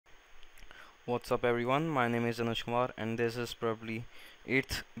What's up everyone, my name is Anuj and this is probably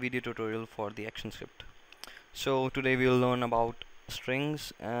 8th video tutorial for the ActionScript. So today we will learn about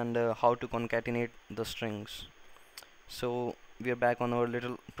strings and how to concatenate the strings. So we are back on our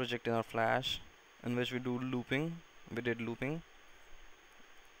little project in our Flash in which we did looping.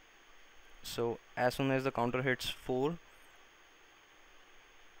 So as soon as the counter hits 4,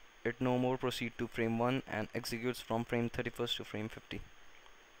 it no more proceed to frame 1 and executes from frame 31st to frame 50.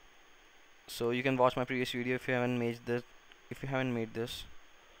 So you can watch my previous video if you haven't made this.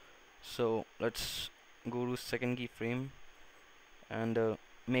 So let's go to second keyframe and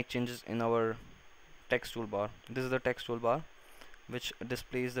make changes in our text toolbar. This is the text toolbar which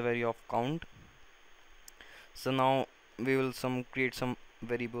displays the value of count. So now we will create some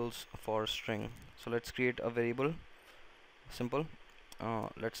variables for string. So let's create a variable, simple.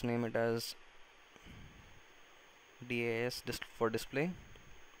 Let's name it as DAS for display,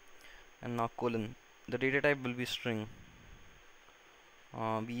 and now colon. The data type will be string.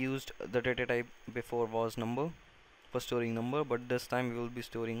 We used the data type before was number for storing number, but this time we will be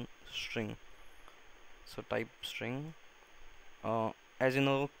storing string. So type string. As you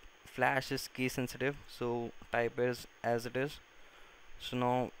know, Flash is case sensitive, so type is as it is. So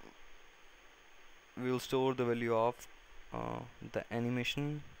now we will store the value of the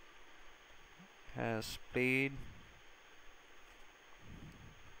animation has played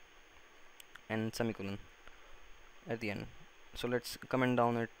and semicolon at the end. So let's comment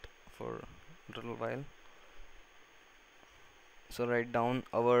down it for a little while. So write down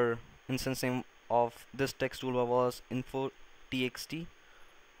our instance name of this text toolbar was info.txt.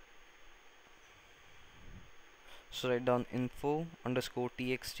 So write down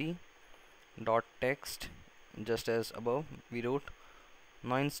info_txt dot text, just as above we wrote.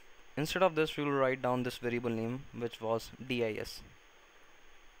 Now instead of this we will write down this variable name, which was dis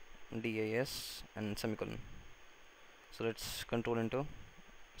and semicolon. So let's control enter.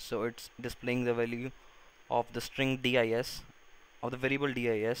 So it's displaying the value of the string dis, of the variable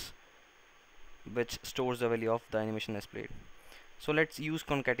dis, which stores the value of the animation as played. So let's use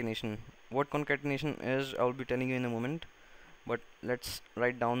concatenation. What concatenation is, I will be telling you in a moment, but let's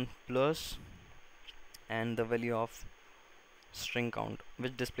write down plus and the value of string count,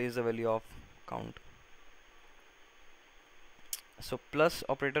 which displays the value of count. So plus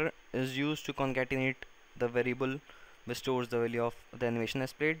operator is used to concatenate the variable which stores the value of the animation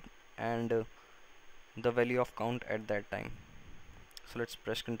as played and the value of count at that time. So let's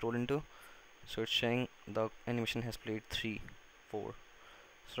press Ctrl enter. So it's showing the animation has played 3, 4.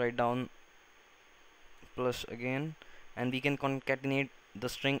 So write down plus again, and we can concatenate the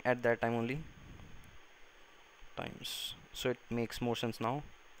string at that time only times. So it makes more sense now.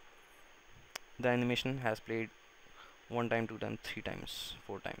 The animation has played 1 time, 2 times, 3 times,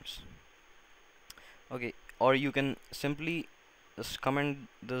 4 times. Okay, or you can simply just comment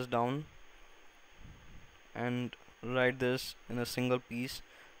this down and write this in a single piece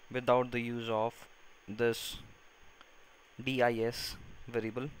without the use of this dis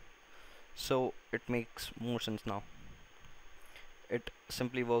variable. So it makes more sense now. It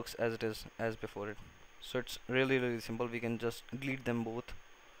simply works as it is as before it. So it's really simple. We can just delete them both.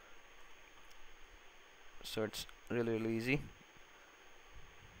 So it's really easy.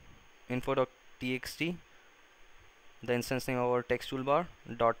 Info.txt, the instance name of our text toolbar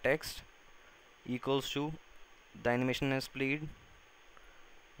dot text equals to the animation is played,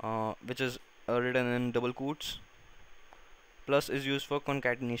 which is written in double quotes. Plus is used for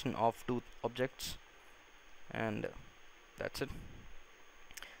concatenation of two objects, and that's it.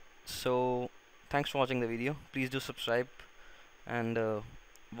 So thanks for watching the video. Please do subscribe and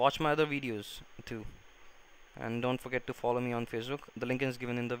watch my other videos too, and don't forget to follow me on Facebook. The link is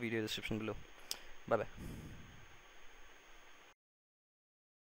given in the video description below. Bye bye.